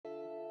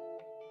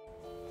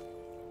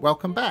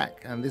Welcome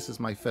back, and this is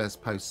my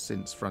first post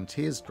since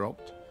Frontiers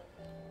dropped.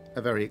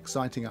 A very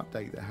exciting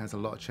update that has a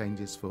lot of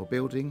changes for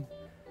building.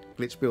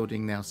 Glitch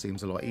building now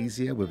seems a lot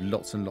easier with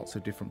lots and lots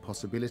of different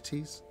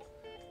possibilities,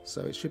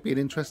 so it should be an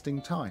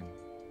interesting time.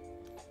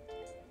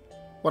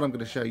 What I'm going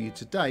to show you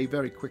today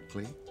very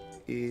quickly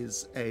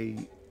is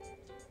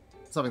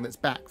something that's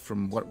back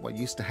from what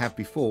used to have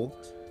before.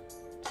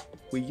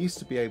 We used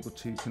to be able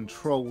to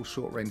control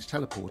short-range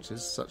teleporters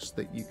such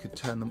that you could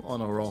turn them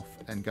on or off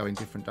and go in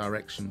different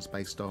directions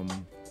based on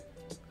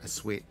a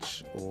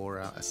switch or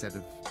a set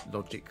of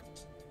logic.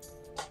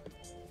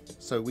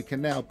 So we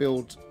can now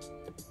build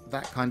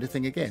that kind of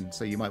thing again.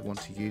 So you might want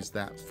to use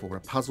that for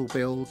a puzzle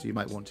build. You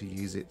might want to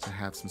use it to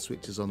have some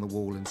switches on the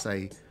wall and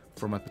say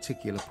from a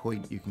particular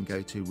point you can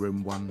go to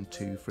room 1,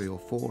 2, 3 or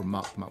 4 and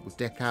mark them up with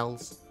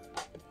decals.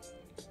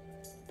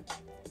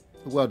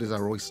 The world is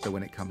our oyster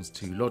when it comes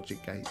to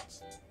logic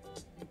gates.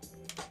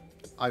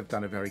 I've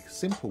done a very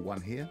simple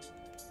one here.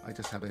 I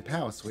just have a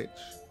power switch,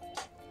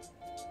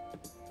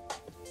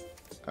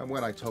 and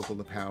when I toggle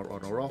the power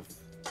on or off,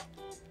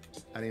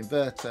 an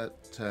inverter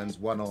turns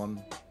one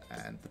on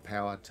and the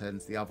power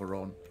turns the other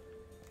on.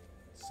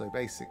 So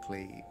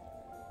basically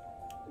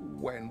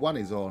when one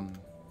is on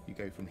you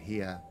go from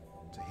here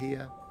to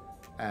here,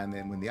 and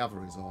then when the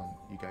other is on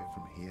you go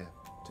from here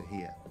to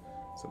here.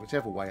 So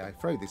whichever way I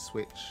throw this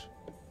switch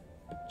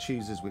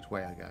chooses which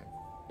way I go.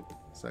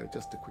 So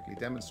just to quickly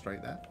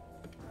demonstrate that,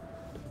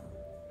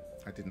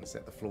 I didn't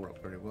set the floor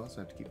up very well, so I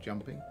have to keep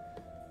jumping.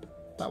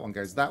 That one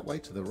goes that way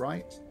to the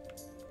right.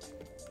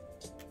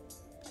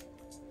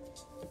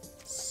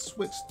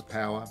 Switch the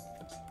power.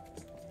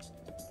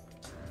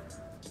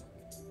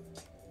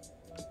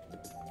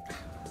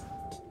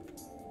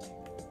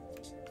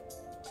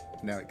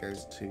 Now it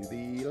goes to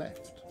the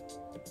left.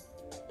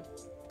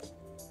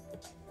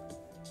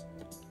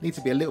 Need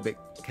to be a little bit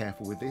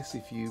careful with this.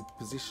 If you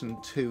position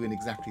two in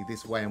exactly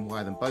this way and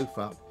wire them both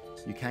up,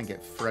 you can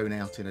get thrown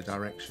out in a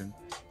direction.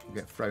 You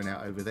get thrown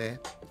out over there,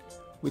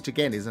 which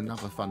again is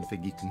another fun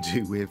thing you can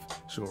do with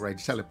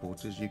short-range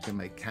teleporters. You can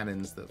make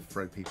cannons that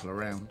throw people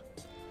around.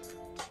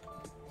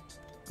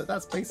 But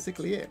that's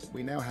basically it.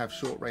 We now have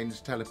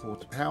short-range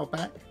teleporter power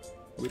back,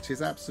 which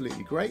is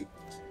absolutely great,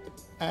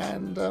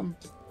 and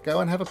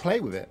go and have a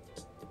play with it.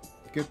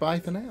 Goodbye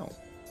for now.